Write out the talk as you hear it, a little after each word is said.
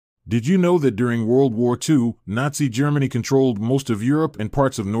Did you know that during World War II, Nazi Germany controlled most of Europe and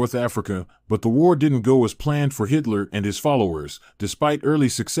parts of North Africa, but the war didn't go as planned for Hitler and his followers. Despite early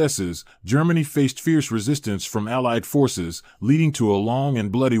successes, Germany faced fierce resistance from Allied forces, leading to a long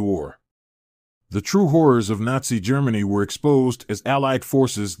and bloody war. The true horrors of Nazi Germany were exposed as Allied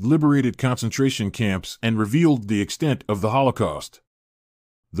forces liberated concentration camps and revealed the extent of the Holocaust.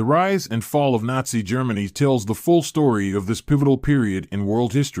 The rise and fall of Nazi Germany tells the full story of this pivotal period in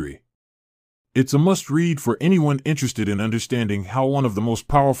world history. It's a must-read for anyone interested in understanding how one of the most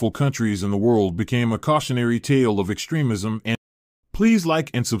powerful countries in the world became a cautionary tale of extremism. And please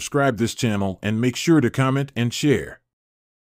like and subscribe this channel and make sure to comment and share.